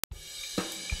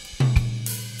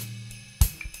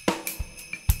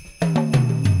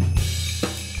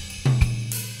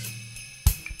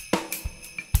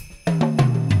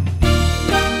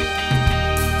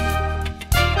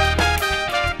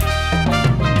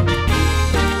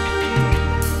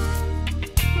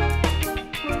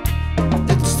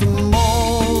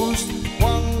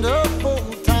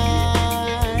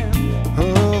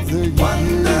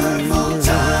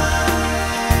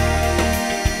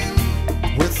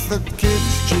the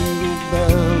kids jingle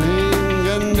belling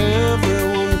and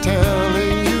everyone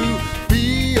telling you,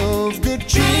 be of good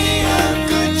cheer,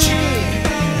 good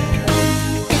cheer.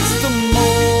 It's the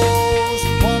most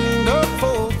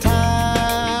wonderful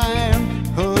time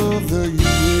of the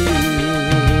year.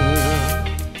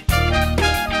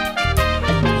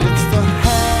 It's the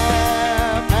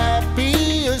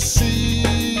happiest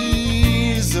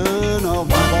season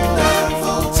of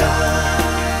wonderful time.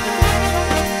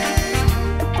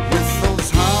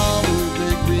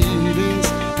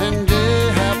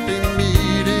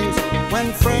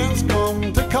 When friends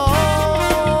come to call,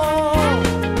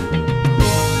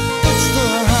 it's the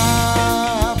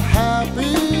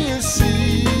happiest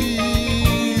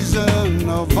season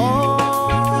of all.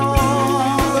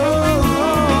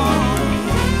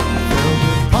 There'll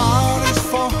be parties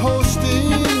for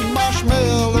hosting,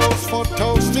 marshmallows for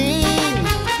toasting,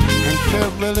 and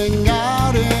caroling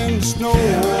out in the snow.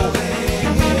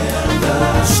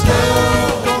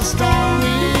 Tell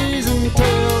stories and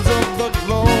tales of the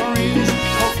glories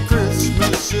of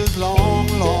Christmases long,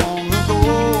 long ago.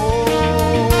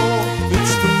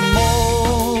 It's the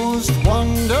most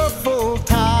wonderful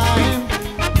time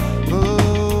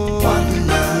of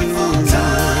wonderful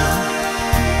time.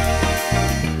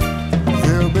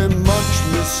 There'll be much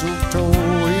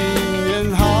mistletoeing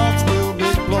and hearts will be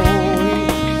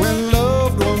glowing when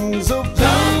loved ones are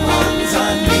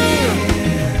near.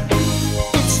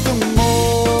 It's the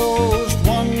most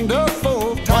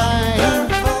wonderful time.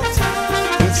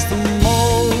 It's the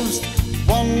most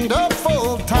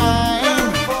wonderful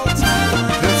time.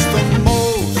 It's the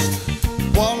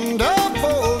most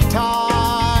wonderful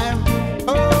time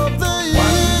of the year.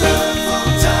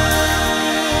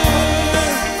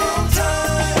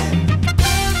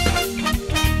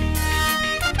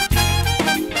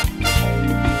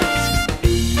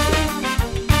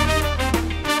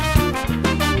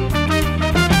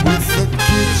 With the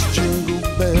kids jingle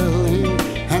belling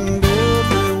and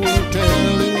everyone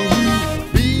telling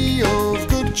you, be of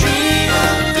good cheer,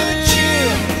 good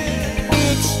cheer.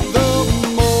 It's the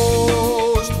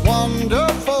most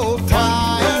wonderful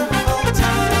time.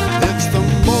 It's the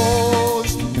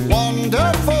most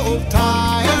wonderful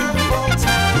time.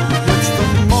 It's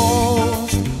the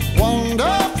most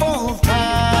wonderful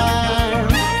time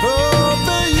of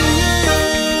the year.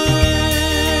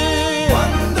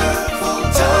 Wonderful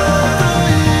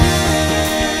time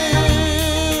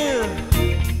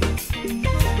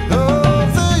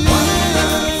of the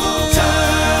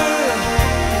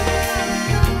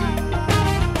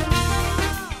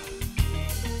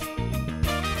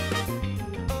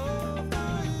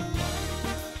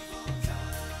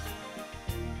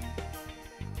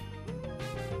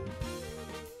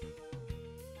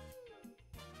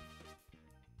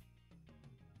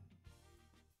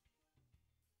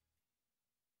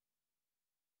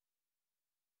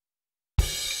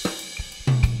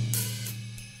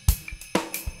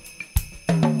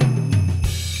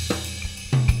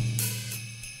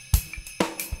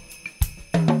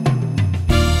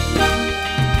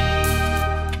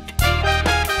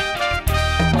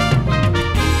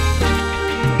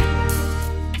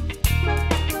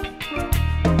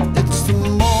It's the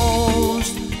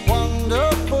most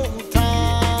wonderful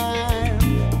time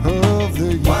of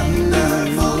the year.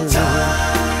 Wonderful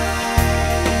time.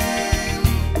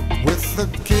 With the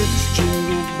kids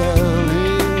jingle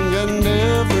belling and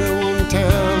everyone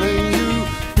telling you,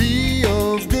 be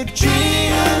of good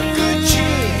cheer, good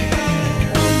cheer.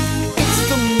 It's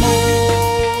the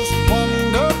most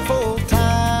wonderful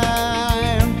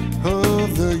time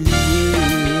of the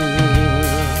year.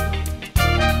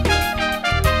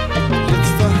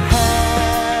 It's the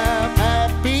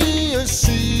happiest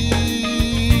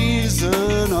season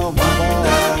of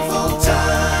wonderful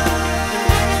time.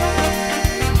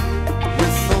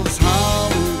 With those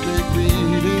holiday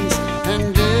greetings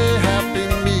and gay happy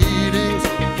meetings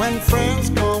when friends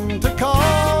come to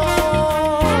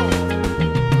call.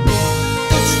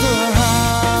 It's the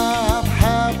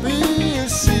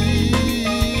happiest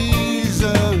season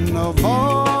of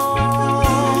all.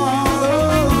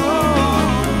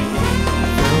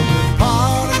 There'll be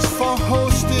parties for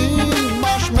hosting,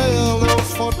 marshmallows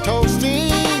for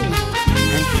toasting,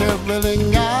 and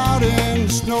caroling out in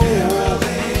the snow.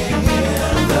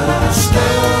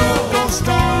 Tell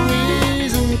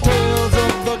stories and tales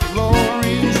of the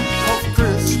glories of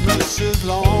Christmases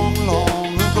long,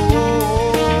 long ago.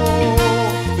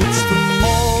 It's the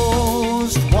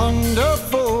most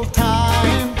wonderful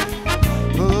time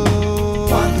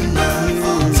of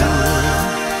wonderful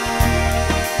time.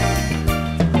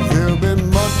 There'll be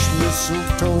much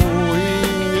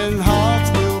mistletoeing and hearts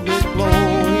will be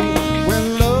glowing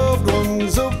when loved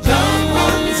ones are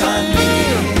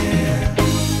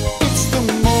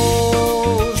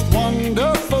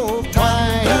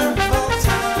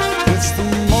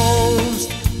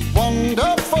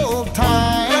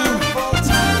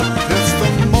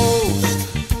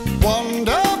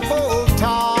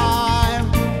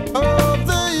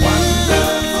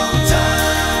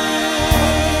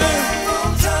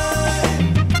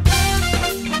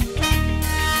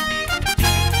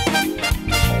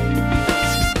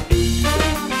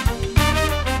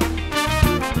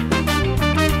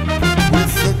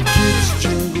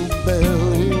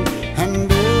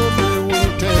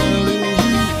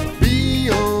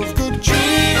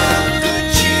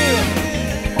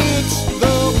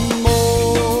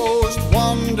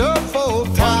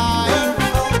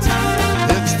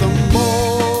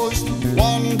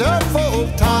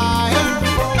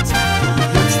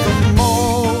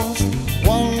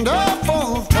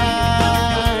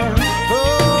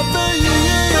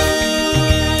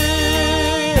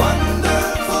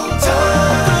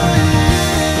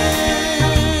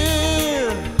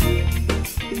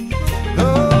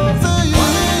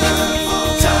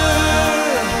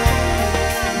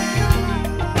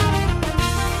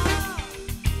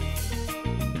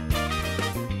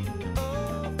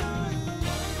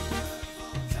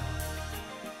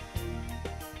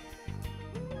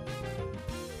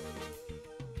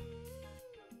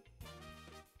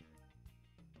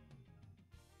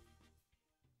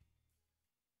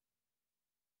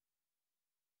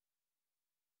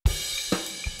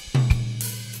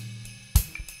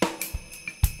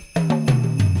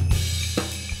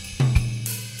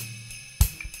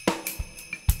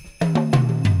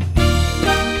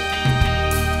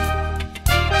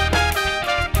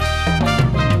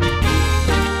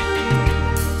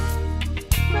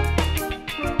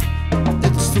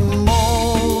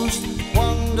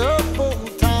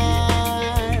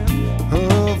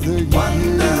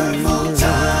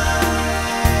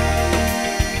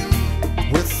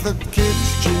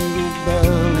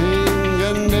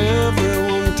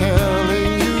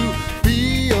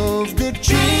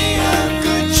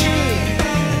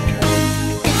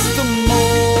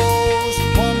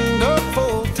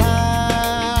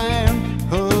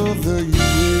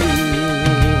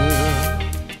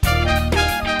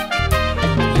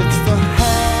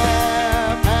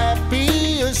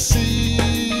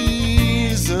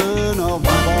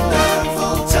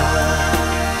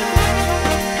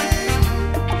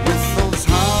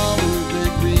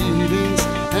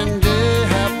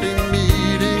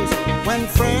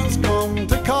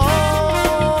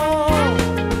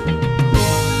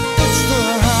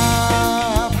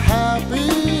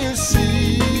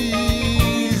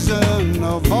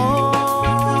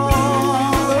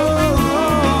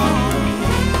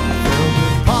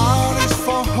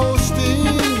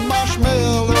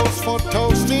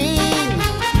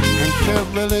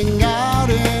caroling out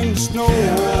in snow.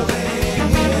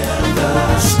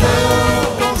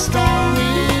 Still those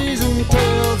stories and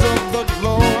tales of the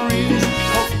glories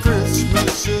of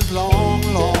Christmases long,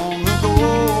 long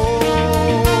ago.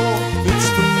 It's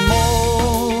the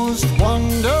most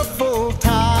wonderful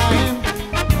time.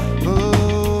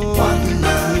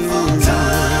 Wonderful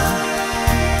time.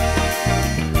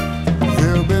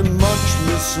 There'll be much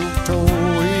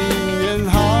mistletoeing and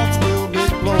hearts will be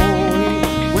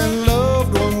glowing when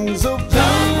loved ones appear.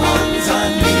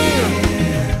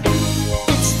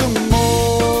 It's the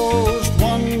most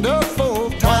wonderful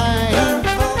time.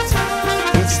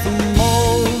 It's the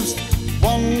most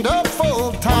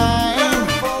wonderful time.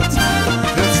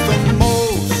 It's the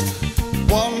most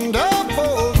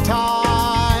wonderful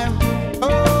time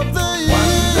of the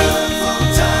year.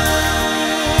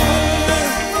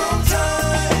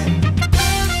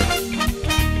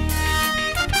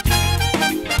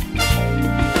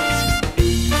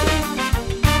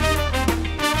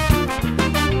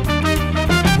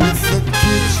 With the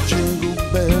kids jingle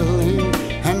belling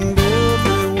and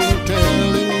everyone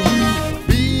telling you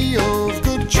be of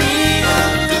good cheer.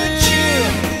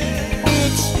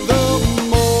 It's the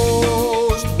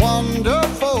most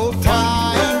wonderful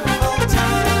time.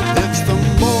 It's the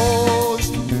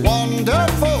most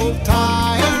wonderful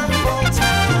time.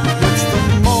 It's the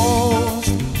most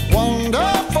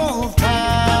wonderful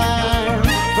time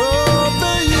of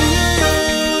the year.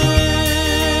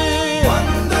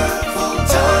 Wonderful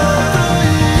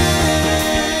time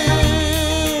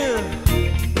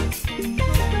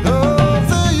of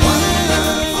the year.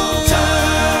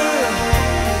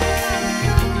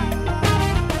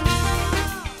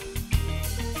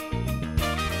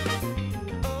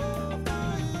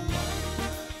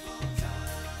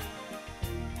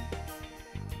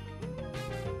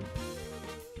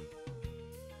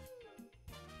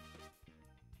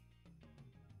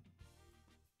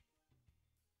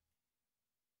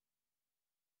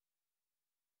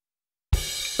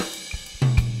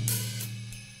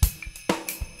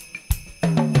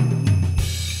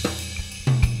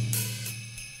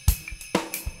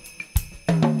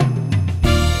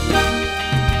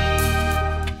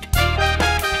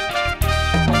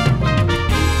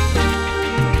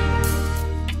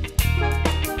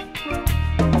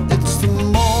 It's the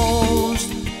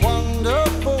most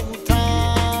wonderful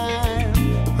time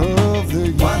of the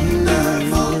year.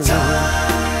 Wonderful time.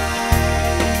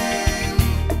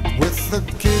 With the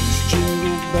kids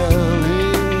jingle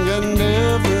belling and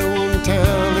everyone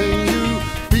telling you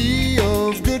be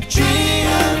of good cheer.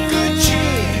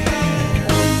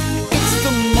 It's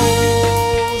the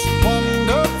most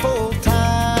wonderful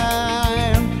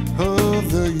time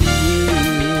of the year.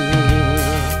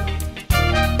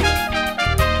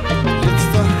 It's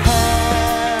the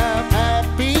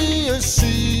happiest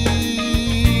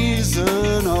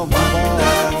season of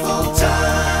wonderful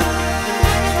time.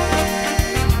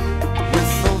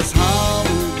 With those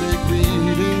holiday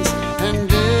greetings and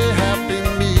day happy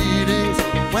meetings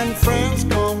when friends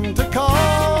come to call.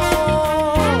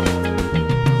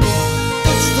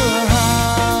 It's the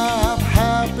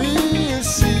happiest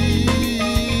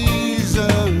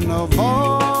season of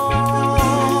all.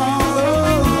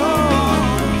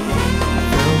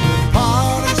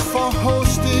 Parties for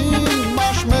hosting,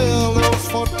 marshmallows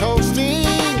for toasting,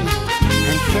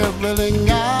 and caroling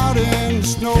out in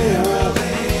snow.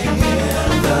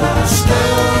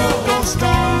 Still those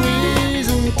stories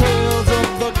and tales of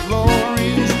the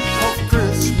glories of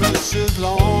Christmases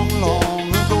long, long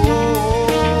ago.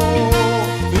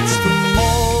 It's the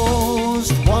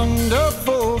most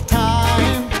wonderful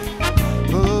time.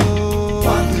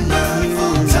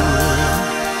 Wonderful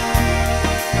time.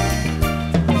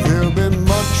 There'll be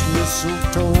much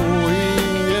mistletoe